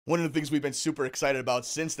One of the things we've been super excited about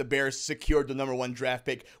since the Bears secured the #1 draft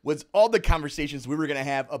pick was all the conversations we were going to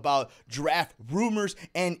have about draft rumors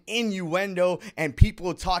and innuendo and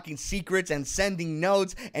people talking secrets and sending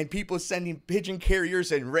notes and people sending pigeon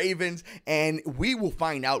carriers and ravens. And we will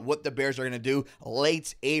find out what the Bears are going to do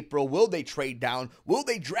late April. Will they trade down? Will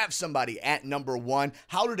they draft somebody at #1?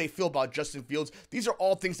 How do they feel about Justin Fields? These are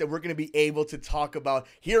all things that we're going to be able to talk about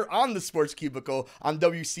here on the Sports Cubicle on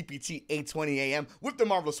WCPT 820 AM with the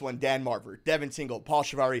marvelous one, Dan Marver, Devin Tingle, Paul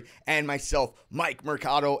Chivari, and myself, Mike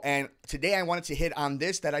Mercado. And today I wanted to hit on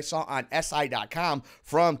this that I saw on SI.com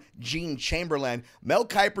from Gene Chamberlain. Mel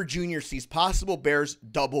Kiper Jr. sees possible Bears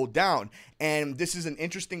double down. And this is an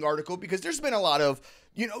interesting article because there's been a lot of,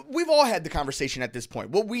 we've all had the conversation at this point.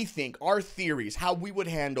 What we think, our theories, how we would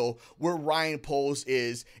handle where Ryan Poles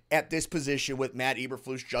is at this position with Matt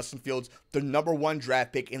Eberflus, Justin Fields, the #1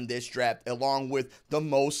 draft pick in this draft, along with the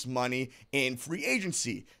most money in free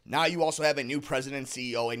agency. Now you also have a new president and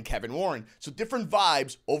CEO in Kevin Warren. So different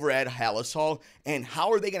vibes over at Hallis Hall. And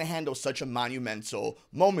how are they going to handle such a monumental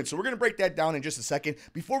moment? So we're going to break that down in just a second.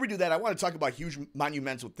 Before we do that, I want to talk about huge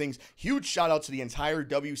monumental things. Huge shout out to the entire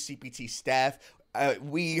WCPT staff.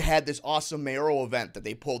 We had this awesome mayoral event that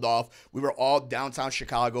they pulled off. We were all downtown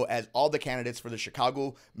Chicago as all the candidates for the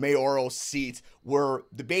Chicago mayoral seats were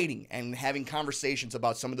debating and having conversations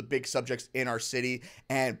about some of the big subjects in our city.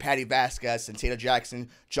 And Patty Vasquez and Tata Jackson,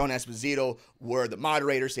 Joan Esposito were the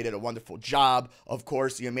moderators. They did a wonderful job. Of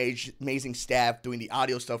course, the amazing staff doing the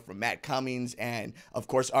audio stuff from Matt Cummings and, of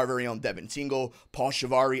course, our very own Devin Tingle, Paul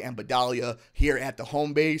Chivari, and Bedalia here at the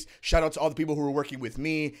home base. Shout out to all the people who were working with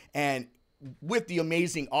me and with the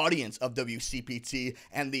amazing audience of WCPT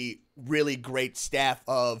and the really great staff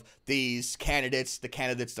of these candidates, the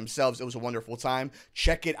candidates themselves. It was a wonderful time.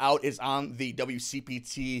 Check it out. It's on the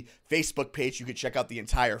WCPT Facebook page. You can check out the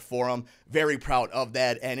entire forum. Very proud of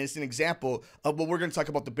that. And it's an example of what we're going to talk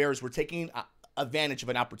about the Bears. We're taking advantage of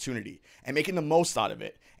an opportunity and making the most out of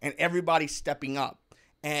it. And everybody stepping up.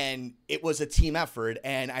 And it was a team effort,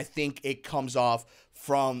 and I think it comes off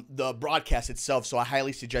from the broadcast itself, so I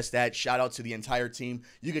highly suggest that. Shout out to the entire team.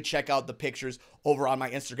 You can check out the pictures over on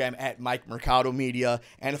my Instagram at Mike Mercado Media,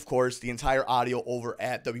 and of course, the entire audio over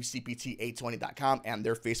at WCPT820.com and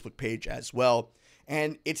their Facebook page as well.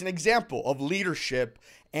 And it's an example of leadership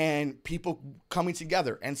and people coming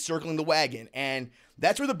together and circling the wagon, and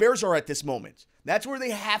that's where the Bears are at this moment. That's where they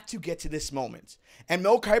have to get to this moment. And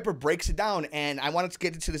Mel Kiper breaks it down, and I wanted to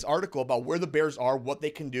get into this article about where the Bears are, what they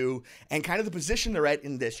can do, and kind of the position they're at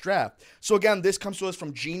in this draft. So again, this comes to us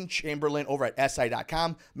from Gene Chamberlain over at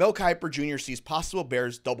SI.com. Mel Kiper Jr. sees possible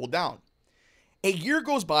Bears double down. A year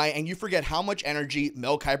goes by and you forget how much energy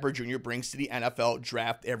Mel Kiper Jr. brings to the NFL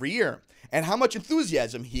draft every year and how much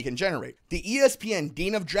enthusiasm he can generate. The ESPN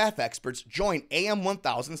Dean of Draft Experts joined AM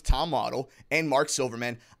 1000's Tom Waddle and Mark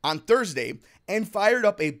Silverman on Thursday and fired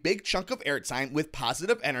up a big chunk of airtime with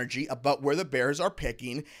positive energy about where the Bears are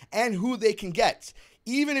picking and who they can get,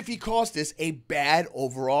 even if he calls this a bad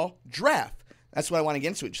overall draft. That's what I want to get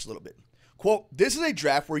into in just a little bit. Quote, "This is a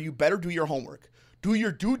draft where you better do your homework, do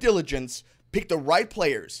your due diligence, pick the right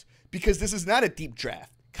players, because this is not a deep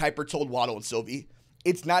draft," Kiper told Waddle and Sylvie.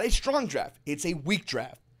 "It's not a strong draft. It's a weak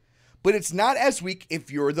draft. But it's not as weak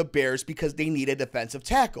if you're the Bears because they need a defensive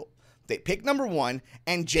tackle. They pick #1,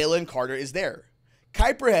 and Jalen Carter is there."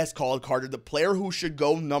 Kiper has called Carter the player who should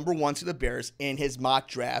go #1 to the Bears in his mock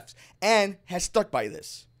drafts and has stuck by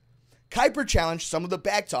this. Kiper challenged some of the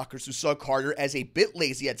backtalkers who saw Carter as a bit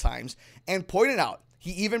lazy at times and pointed out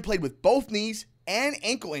he even played with both knees and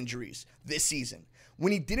ankle injuries this season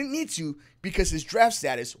when he didn't need to because his draft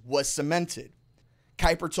status was cemented.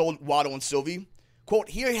 Kiper told Waddle and Sylvie, quote,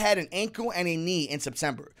 "He had an ankle and a knee in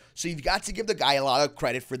September, so you've got to give the guy a lot of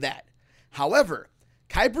credit for that." However,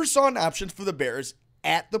 Kiper saw an option for the Bears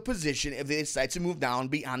at the position if they decide to move down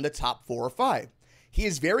beyond the top 4 or 5. He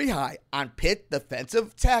is very high on Pitt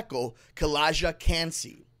defensive tackle Kalijah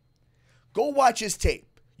Kancey. "Go watch his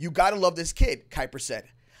tape. You gotta love this kid," Kiper said.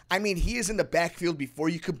 "I mean, he is in the backfield before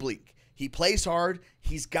you could blink. He plays hard.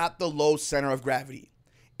 He's got the low center of gravity.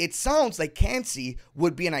 It sounds like Kancey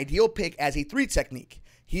would be an ideal pick as a 3 technique.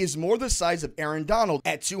 He is more the size of Aaron Donald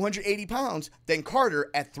at 280 pounds than Carter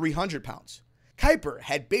at 300 pounds. Kiper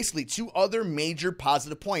had basically 2 other major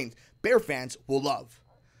positive points Bear fans will love.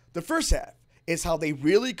 The first half is how they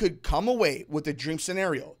really could come away with a dream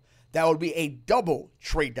scenario. That would be a double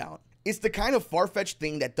trade down. It's the kind of far-fetched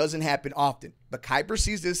thing that doesn't happen often, but Kiper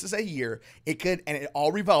sees this as a year it could, and it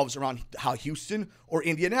all revolves around how Houston or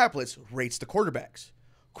Indianapolis rates the quarterbacks.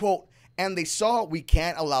 Quote, "And they saw we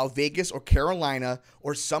can't allow Vegas or Carolina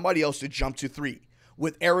or somebody else to jump to 3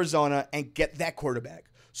 with Arizona and get that quarterback.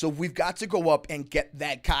 So we've got to go up and get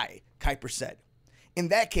that guy, Kiper said. In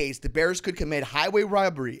that case, the Bears could commit highway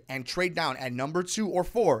robbery and trade down at number 2 or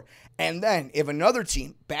 4. And then, if another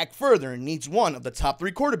team back further needs one of the top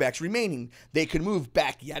 3 quarterbacks remaining, they could move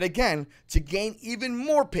back yet again to gain even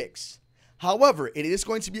more picks. However, it is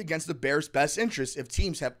going to be against the Bears' best interest if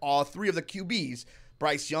teams have all 3 of the QBs,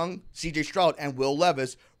 Bryce Young, CJ Stroud, and Will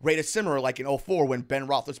Levis, rated similar like in 2004 when Ben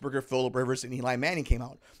Roethlisberger, Phillip Rivers, and Eli Manning came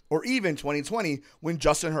out. Or even 2020 when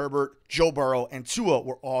Justin Herbert, Joe Burrow, and Tua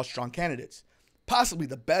were all strong candidates. Possibly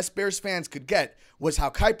the best Bears fans could get was how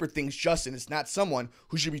Kiper thinks Justin is not someone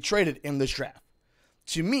who should be traded in this draft.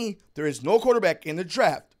 To me, there is no quarterback in the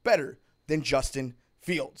draft better than Justin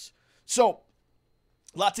Fields. So,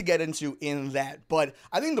 a lot to get into in that. But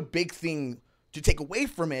I think the big thing to take away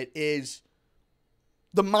from it is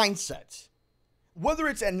the mindset. Whether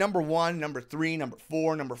it's at number 1, number 3, number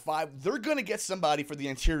 4, number 5, they're going to get somebody for the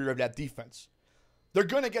interior of that defense. They're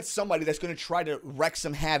going to get somebody that's going to try to wreak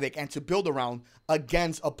some havoc and to build around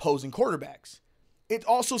against opposing quarterbacks. It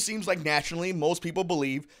also seems like naturally most people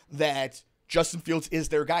believe that Justin Fields is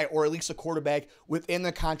their guy, or at least a quarterback within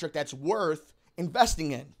the contract that's worth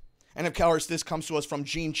investing in. And of course, this comes to us from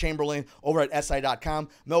Gene Chamberlain over at SI.com.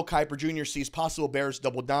 Mel Kiper Jr. sees possible Bears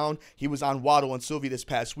double down. He was on Waddle and Sylvie this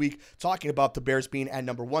past week talking about the Bears being at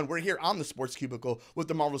number 1. We're here on the Sports Cubicle with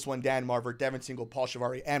the marvelous one, Dan Marver, Devin Tingle, Paul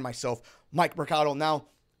Chivari, and myself, Mike Mercado. Now,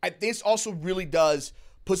 this also really does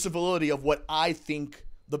put civility of what I think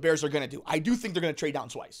the Bears are going to do. I do think they're going to trade down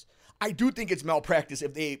twice. I do think it's malpractice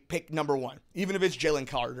if they pick number 1, even if it's Jalen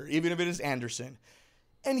Carter, even if it is Anderson.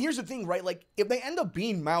 And here's the thing, right? Like, if they end up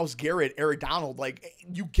being Myles Garrett, Aaron Donald, like,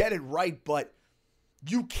 you get it right, but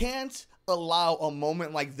you can't allow a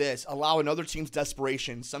moment like this, allow another team's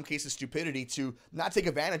desperation, in some cases stupidity, to not take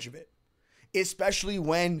advantage of it. Especially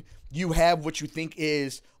when you have what you think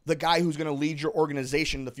is the guy who's going to lead your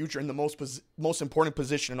organization in the future in the most important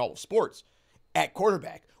position in all of sports, at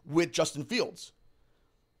quarterback, with Justin Fields.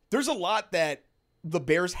 There's a lot that the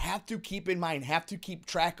Bears have to keep in mind, have to keep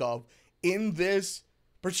track of in this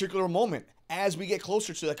particular moment as we get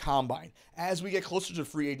closer to the combine, as we get closer to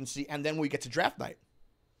free agency, and then we get to draft night.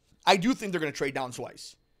 I do think they're going to trade down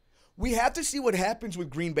twice. We have to see what happens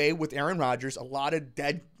with Green Bay with Aaron Rodgers, a lot of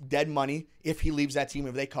dead money if he leaves that team,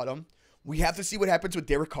 if they cut him. We have to see what happens with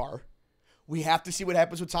Derek Carr. We have to see what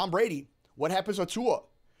happens with Tom Brady. What happens with Tua?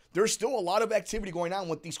 There's still a lot of activity going on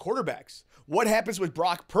with these quarterbacks. What happens with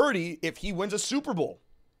Brock Purdy if he wins a Super Bowl?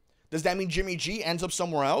 Does that mean Jimmy G ends up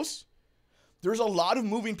somewhere else? There's a lot of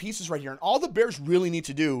moving pieces right here, and all the Bears really need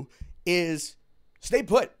to do is stay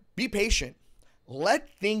put, be patient, let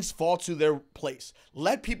things fall to their place,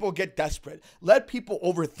 let people get desperate, let people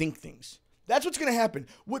overthink things. That's what's going to happen.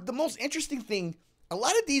 What the most interesting thing, a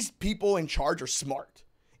lot of these people in charge are smart.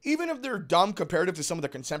 Even if they're dumb comparative to some of their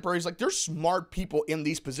contemporaries, like, they're smart people in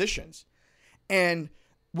these positions. And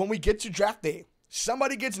when we get to draft day,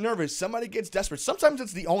 somebody gets nervous, somebody gets desperate. Sometimes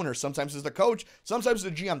it's the owner, sometimes it's the coach, sometimes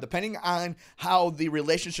it's the GM, depending on how the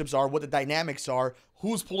relationships are, what the dynamics are,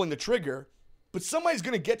 who's pulling the trigger. But somebody's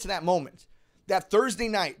going to get to that moment, that Thursday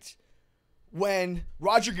night, when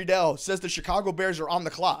Roger Goodell says the Chicago Bears are on the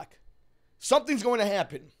clock. Something's going to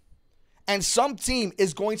happen, and some team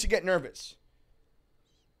is going to get nervous.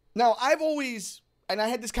 Now, I've always, and I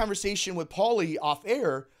had this conversation with Paulie off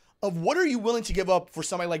air, of what are you willing to give up for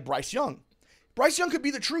somebody like Bryce Young? Bryce Young could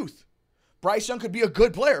be the truth. Bryce Young could be a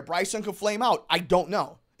good player. Bryce Young could flame out. I don't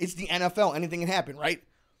know. It's the NFL. Anything can happen, right?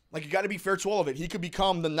 Like, you got to be fair to all of it. He could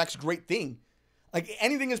become the next great thing. Like,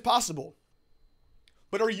 anything is possible.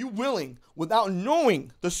 But are you willing, without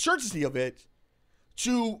knowing the certainty of it,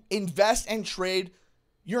 to invest and trade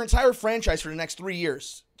your entire franchise for the next 3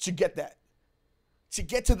 years to get that? To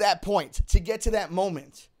get to that point, to get to that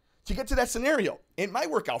moment, to get to that scenario? It might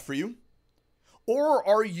work out for you. Or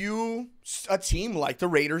are you a team like the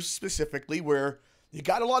Raiders specifically, where you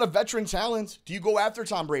got a lot of veteran talent? Do you go after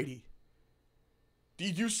Tom Brady? Do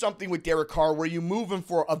you do something with Derek Carr where you move him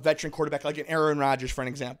for a veteran quarterback like an Aaron Rodgers, for an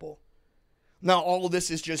example? Now, all of this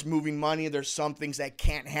is just moving money. There's some things that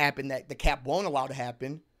can't happen, that the cap won't allow to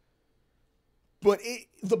happen. But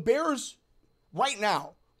the Bears, right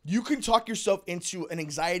now, you can talk yourself into an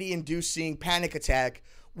anxiety-inducing panic attack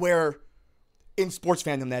where, in sports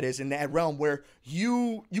fandom that is, in that realm, where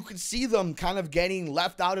you could see them kind of getting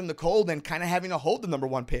left out in the cold and kind of having to hold the number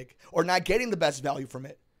 1 pick or not getting the best value from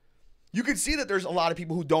it. You can see that there's a lot of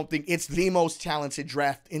people who don't think it's the most talented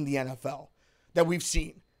draft in the NFL that we've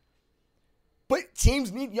seen. But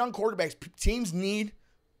teams need young quarterbacks. Teams need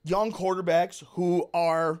young quarterbacks who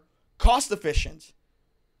are cost efficient,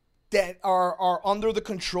 that are under the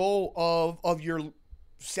control of your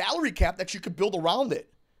salary cap, that you could build around it.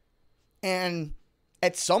 And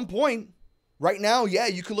at some point, right now, yeah,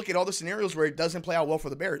 you could look at all the scenarios where it doesn't play out well for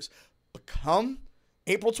the Bears. But come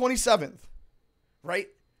April 27th, right?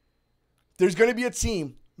 There's going to be a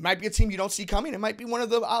team. It might be a team you don't see coming. It might be one of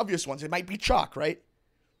the obvious ones. It might be chalk, right?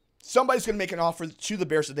 Somebody's going to make an offer to the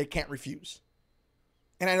Bears that they can't refuse.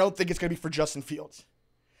 And I don't think it's going to be for Justin Fields.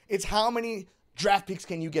 It's how many draft picks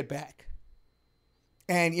can you get back?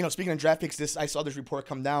 And, speaking of draft picks, I saw this report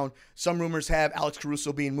come down. Some rumors have Alex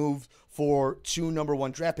Caruso being moved for 2 number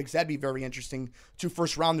 1 draft picks. That'd be very interesting. 2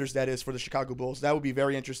 first-rounders, that is, for the Chicago Bulls. That would be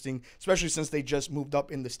very interesting, especially since they just moved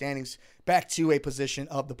up in the standings back to a position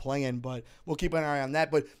of the play-in. But we'll keep an eye on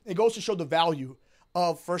that. But it goes to show the value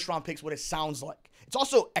of first-round picks, what it sounds like. It's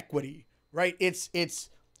also equity, right? It's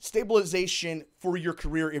stabilization for your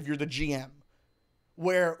career if you're the GM.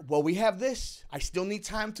 Where, we have this. I still need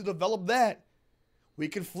time to develop that. We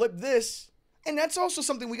can flip this. And that's also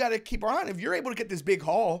something we got to keep our eye on. If you're able to get this big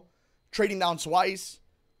haul, trading down twice,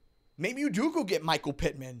 maybe you do go get Michael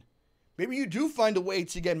Pittman. Maybe you do find a way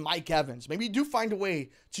to get Mike Evans. Maybe you do find a way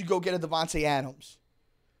to go get a Devontae Adams.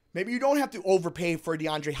 Maybe you don't have to overpay for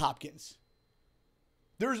DeAndre Hopkins.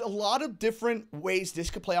 There's a lot of different ways this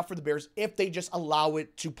could play out for the Bears if they just allow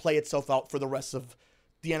it to play itself out for the rest of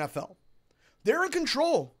the NFL. They're in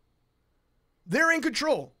control. They're in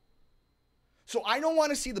control. So I don't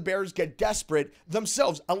want to see the Bears get desperate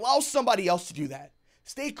themselves. Allow somebody else to do that.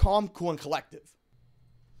 Stay calm, cool, and collective.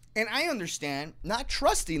 And I understand not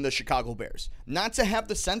trusting the Chicago Bears, not to have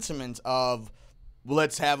the sentiment of,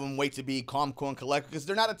 let's have them wait to be calm, cool, and collective, because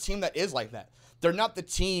they're not a team that is like that. They're not the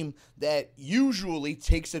team that usually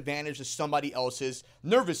takes advantage of somebody else's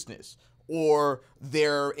nervousness or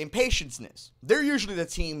their impatience. They're usually the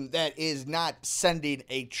team that is not sending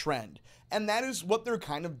a trend. And that is what they're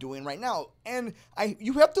kind of doing right now. And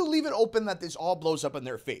you have to leave it open that this all blows up in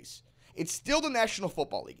their face. It's still the National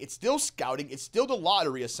Football League. It's still scouting. It's still the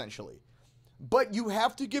lottery, essentially. But you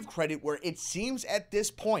have to give credit where it seems at this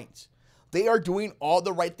point they are doing all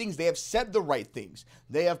the right things. They have said the right things.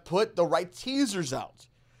 They have put the right teasers out.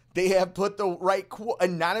 They have put the right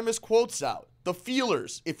anonymous quotes out. The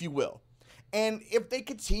feelers, if you will. And if they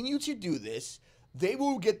continue to do this, they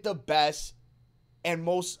will get the best and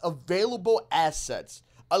most available assets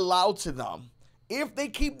allowed to them if they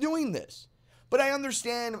keep doing this. But I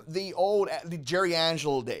understand the Jerry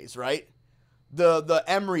Angelo days, right? The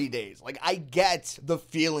Emery days. Like, I get the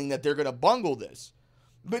feeling that they're going to bungle this.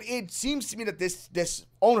 But it seems to me that this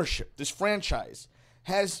ownership, this franchise,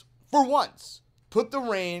 has, for once, put the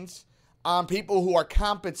reins on people who are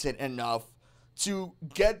competent enough to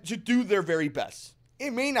get to do their very best.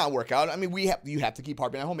 It may not work out. I mean, you have to keep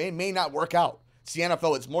harping at home. It may not work out. It's the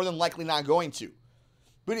NFL. It's more than likely not going to.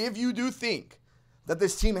 But if you do think that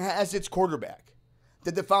this team has its quarterback,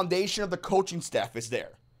 that the foundation of the coaching staff is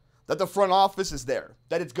there, that the front office is there,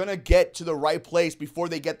 that it's going to get to the right place before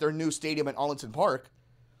they get their new stadium at Arlington Park,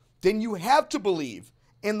 then you have to believe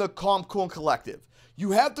in the calm, cool, and collective.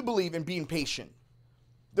 You have to believe in being patient.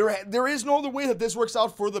 There is no other way that this works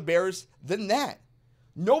out for the Bears than that.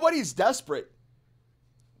 Nobody's desperate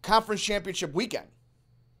conference championship weekend.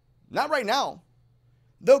 Not right now.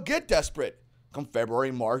 They'll get desperate come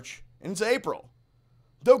February, March, and into April.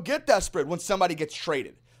 They'll get desperate when somebody gets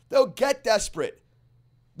traded. They'll get desperate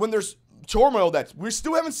when there's turmoil that we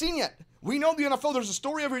still haven't seen yet. We know the NFL, there's a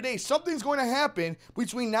story every day. Something's going to happen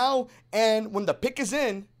between now and when the pick is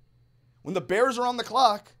in, when the Bears are on the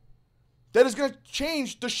clock, that is going to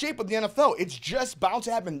change the shape of the NFL. It's just bound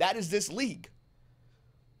to happen. That is this league.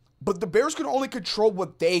 But the Bears can only control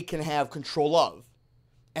what they can have control of.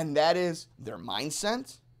 And that is their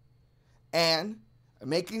mindset and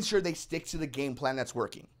making sure they stick to the game plan that's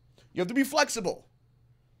working. You have to be flexible.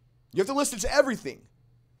 You have to listen to everything.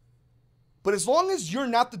 But as long as you're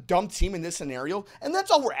not the dumb team in this scenario, and that's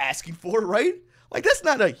all we're asking for, right? Like, that's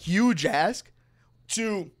not a huge ask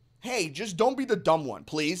to, hey, just don't be the dumb one,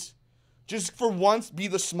 please. Just for once, be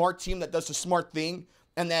the smart team that does the smart thing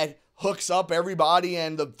and that hooks up everybody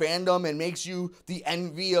and the fandom and makes you the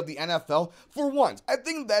envy of the NFL. For once, I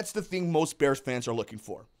think that's the thing most Bears fans are looking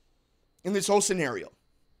for in this whole scenario,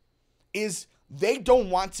 is they don't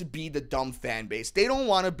want to be the dumb fan base. They don't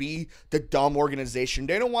want to be the dumb organization.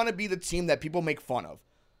 They don't want to be the team that people make fun of.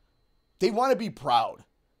 They want to be proud.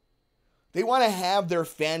 They want to have their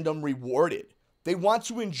fandom rewarded. They want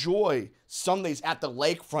to enjoy Sundays at the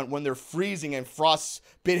lakefront when they're freezing and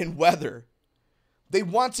frost-bitten weather. They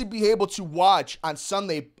want to be able to watch on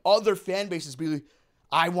Sunday other fan bases be like,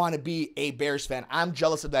 I want to be a Bears fan. I'm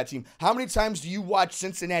jealous of that team. How many times do you watch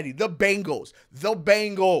Cincinnati, the Bengals,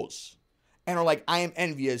 and are like, I am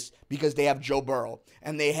envious because they have Joe Burrow,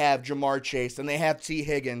 and they have Jamar Chase, and they have T.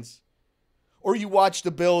 Higgins. Or you watch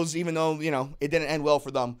the Bills, even though, it didn't end well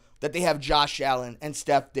for them, that they have Josh Allen and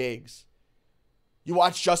Steph Diggs. You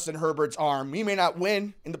watch Justin Herbert's arm. He may not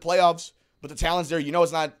win in the playoffs, but the talent's there.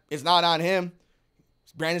 It's not on him.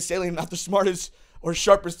 Brandon Staley, not the smartest or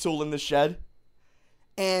sharpest tool in the shed.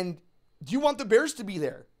 And do you want the Bears to be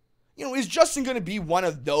there? Is Justin going to be one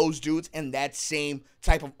of those dudes and that same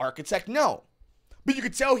type of architect? No. But you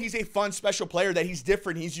could tell he's a fun, special player, that he's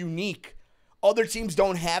different, he's unique. Other teams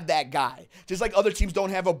don't have that guy. Just like other teams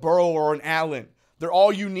don't have a Burrow or an Allen. They're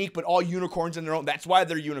all unique, but all unicorns in their own. That's why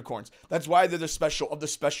they're unicorns. That's why they're the special of the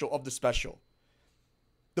special of the special.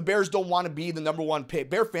 The Bears don't want to be the number one pick.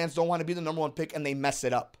 Bear fans don't want to be the number one pick, and they mess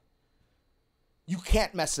it up. You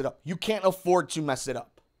can't mess it up. You can't afford to mess it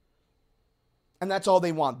up. And that's all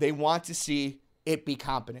they want. They want to see it be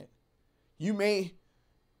competent. You may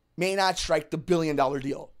not strike the $1 billion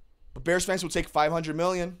deal, but Bears fans will take $500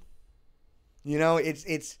 million.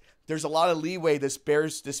 There's a lot of leeway this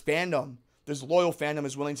fandom, this loyal fandom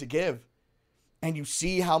is willing to give. And you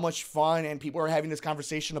see how much fun, and people are having this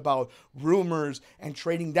conversation about rumors and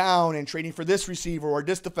trading down and trading for this receiver or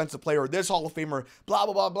this defensive player or this Hall of Famer, blah,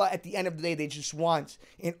 blah, blah, blah. At the end of the day, they just want,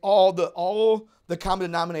 in all the common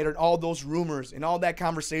denominator and all those rumors and all that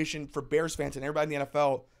conversation for Bears fans and everybody in the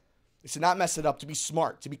NFL is to not mess it up, to be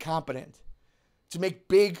smart, to be competent, to make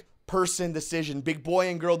big person decisions, big boy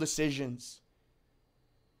and girl decisions,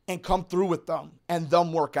 and come through with them and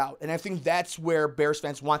them work out. And I think that's where Bears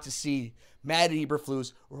fans want to see Matt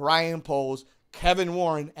Eberflus, Ryan Poles, Kevin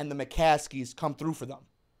Warren, and the McCaskies come through for them.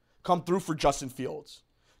 Come through for Justin Fields.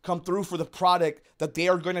 Come through for the product that they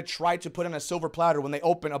are going to try to put on a silver platter when they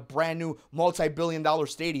open a brand new multi-billion-dollar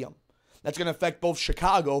stadium that's going to affect both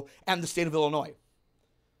Chicago and the state of Illinois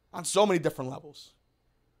on so many different levels.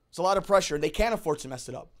 It's a lot of pressure, and they can't afford to mess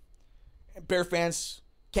it up. And Bear fans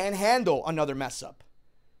can't handle another mess up.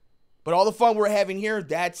 But all the fun we're having here,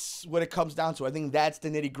 that's what it comes down to. I think that's the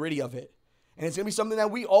nitty-gritty of it. And it's going to be something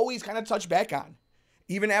that we always kind of touch back on.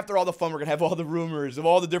 Even after all the fun, we're going to have all the rumors of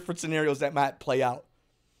all the different scenarios that might play out.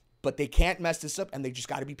 But they can't mess this up, and they just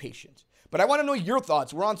got to be patient. But I want to know your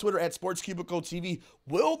thoughts. We're on Twitter at Sports Cubicle TV.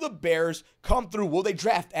 Will the Bears come through? Will they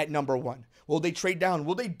draft at number 1? Will they trade down?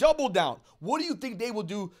 Will they double down? What do you think they will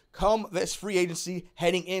do come this free agency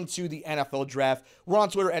heading into the NFL draft? We're on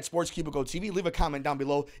Twitter at Sports Cubicle TV. Leave a comment down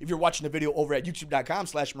below if you're watching the video over at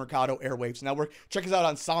youtube.com/Mercado Airwaves Network. Check us out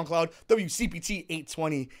on SoundCloud, WCPT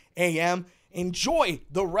 820 AM. Enjoy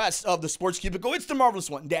the rest of the Sports Cubicle. It's the marvelous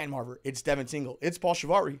one, Dan Marver. It's Devin Tingle. It's Paul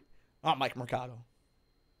Chivari. I'm Mike Mercado.